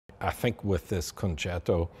I think with this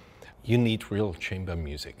concerto, you need real chamber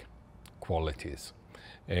music qualities.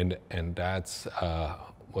 And that's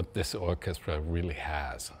what this orchestra really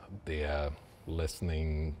has. They are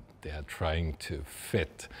listening, they are trying to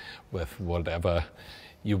fit with whatever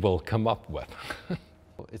you will come up with.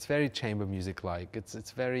 It's very chamber music-like.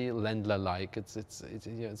 It's very Ländler-like. It's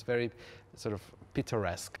you know, it's very sort of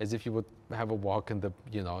picturesque, as if you would have a walk in the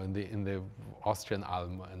in the Austrian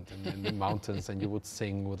Alm and in the mountains, and you would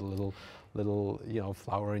sing with a little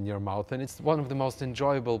flower in your mouth. And it's one of the most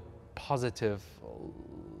enjoyable, positive,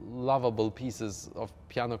 lovable pieces of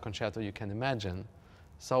piano concerto you can imagine.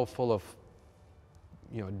 So full of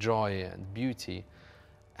joy and beauty,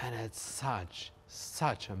 and it's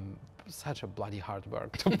such a bloody hard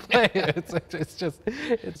work to play.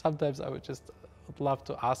 Sometimes I would love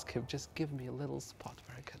to ask him, just give me a little spot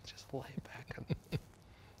where I can just lay back and